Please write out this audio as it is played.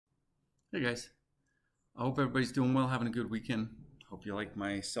Hey guys, I hope everybody's doing well, having a good weekend. Hope you like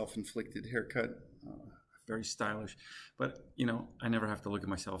my self-inflicted haircut. Very stylish, but I never have to look at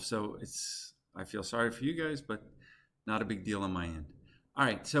myself, so I feel sorry for you guys, but not a big deal on my end. All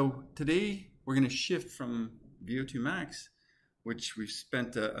right, so today we're going to shift from VO2 max, which we've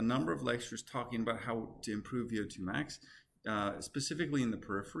spent a number of lectures talking about how to improve VO2 max, specifically in the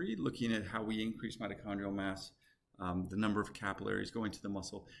periphery, looking at how we increase mitochondrial mass, the number of capillaries going to the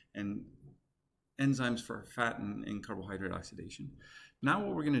muscle, and enzymes for fat and carbohydrate oxidation. Now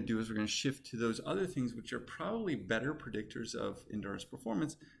what we're going to do is we're going to shift to those other things which are probably better predictors of endurance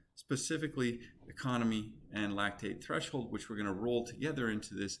performance, specifically economy and lactate threshold, which we're going to roll together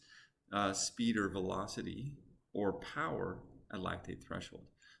into this speed or velocity or power at lactate threshold.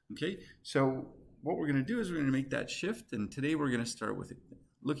 Okay, so what we're going to do is we're going to make that shift, and today we're going to start with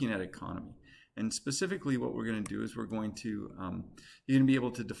looking at economy. And specifically what we're going to do is we're going to, you're going to be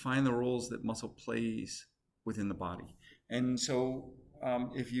able to define the roles that muscle plays within the body. And so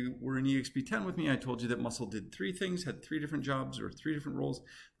if you were in EXP10 with me, I told you that muscle did three things, had three different jobs or three different roles.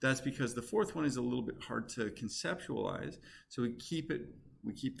 That's because the fourth one is a little bit hard to conceptualize. So we keep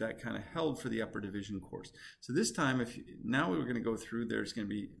that kind of held for the upper division course. So this time, now we're going to go through, there's going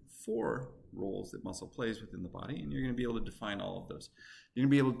to be 4 roles that muscle plays within the body, and you're going to be able to define all of those. You're going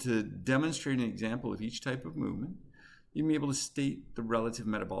to be able to demonstrate an example of each type of movement. You're going to be able to state the relative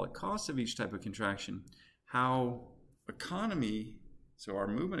metabolic costs of each type of contraction, how economy, so our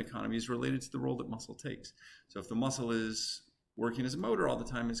movement economy, is related to the role that muscle takes. So if the muscle is working as a motor all the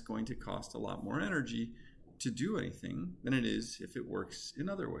time, it's going to cost a lot more energy to do anything than it is if it works in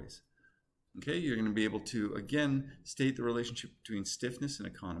other ways. Okay, you're going to be able to, again, state the relationship between stiffness and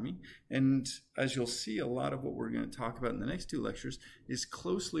economy. And as you'll see, a lot of what we're going to talk about in the next 2 lectures is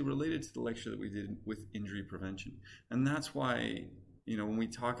closely related to the lecture that we did with injury prevention. And that's why, when we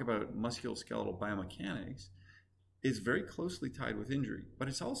talk about musculoskeletal biomechanics, it's very closely tied with injury, but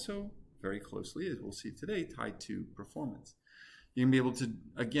it's also very closely, as we'll see today, tied to performance. You can be able to,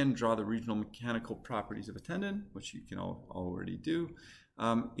 again, draw the regional mechanical properties of a tendon, which you can already do.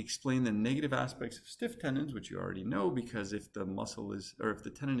 Explain the negative aspects of stiff tendons, which you already know, because if the muscle is, or if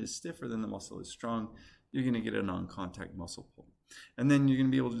the tendon is stiffer than the muscle is strong, you're going to get a non-contact muscle pull. And then you're going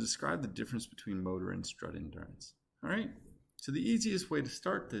to be able to describe the difference between motor and strut endurance. All right? So the easiest way to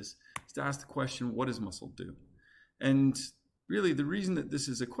start this is to ask the question, what does muscle do? And really the reason that this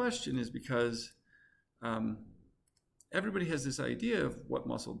is a question is because everybody has this idea of what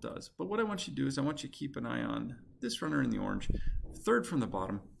muscle does. But what I want you to do is I want you to keep an eye on this runner in the orange, third from the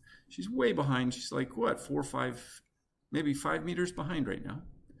bottom. She's way behind. She's like, what, 4 or 5, maybe 5 meters behind right now.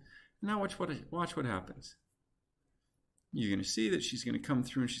 Now watch what happens. You're going to see that she's going to come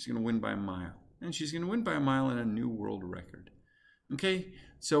through and she's going to win by a mile. And she's going to win by a mile in a new world record. Okay,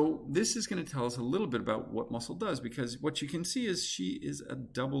 so this is going to tell us a little bit about what muscle does, because what you can see is she is a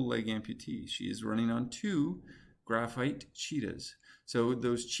double leg amputee. She is running on 2 graphite cheetahs. So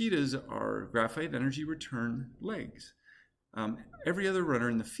those cheetahs are graphite energy return legs. Every other runner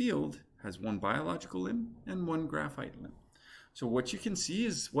in the field has 1 biological limb and 1 graphite limb. So what you can see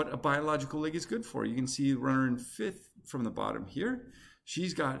is what a biological leg is good for. You can see the runner in 5th from the bottom here.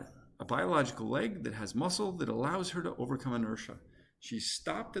 She's got a biological leg that has muscle that allows her to overcome inertia. She's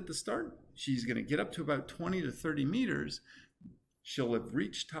stopped at the start. She's going to get up to about 20 to 30 meters. She'll have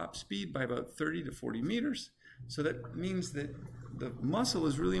reached top speed by about 30 to 40 meters. So that means that the muscle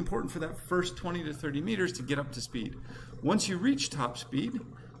is really important for that first 20 to 30 meters to get up to speed. Once you reach top speed,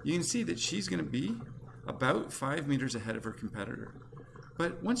 you can see that she's going to be about 5 meters ahead of her competitor.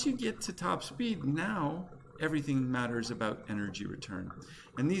 But once you get to top speed, now everything matters about energy return.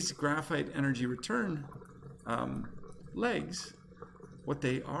 And these graphite energy return legs, what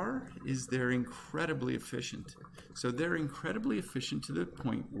they are is they're incredibly efficient. So they're incredibly efficient to the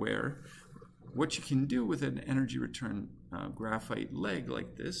point where what you can do with an energy return graphite leg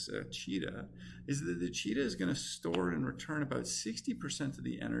like this, a cheetah, is that the cheetah is going to store and return about 60% of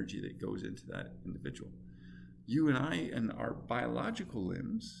the energy that goes into that individual. You and I and our biological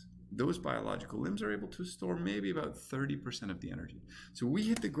limbs, those biological limbs are able to store maybe about 30% of the energy. So we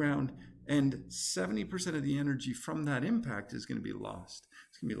hit the ground and 70% of the energy from that impact is going to be lost.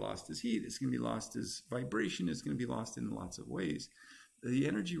 It's going to be lost as heat, it's going to be lost as vibration, it's going to be lost in lots of ways. The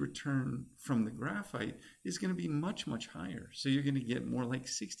energy return from the graphite is going to be much, much higher. So you're going to get more like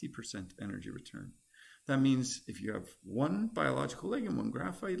 60% energy return. That means if you have 1 biological leg and 1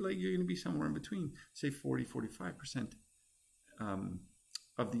 graphite leg, you're going to be somewhere in between, say 40, 45%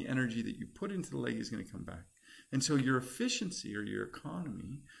 of the energy that you put into the leg is going to come back. And so your efficiency or your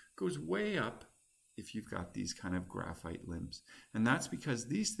economy goes way up if you've got these kind of graphite limbs. And that's because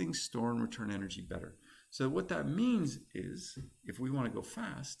these things store and return energy better. So what that means is, if we want to go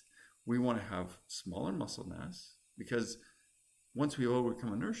fast, we want to have smaller muscle mass, because once we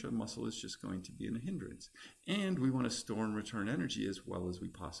overcome inertia, muscle is just going to be a hindrance. And we want to store and return energy as well as we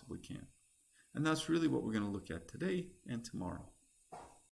possibly can. And that's really what we're going to look at today and tomorrow.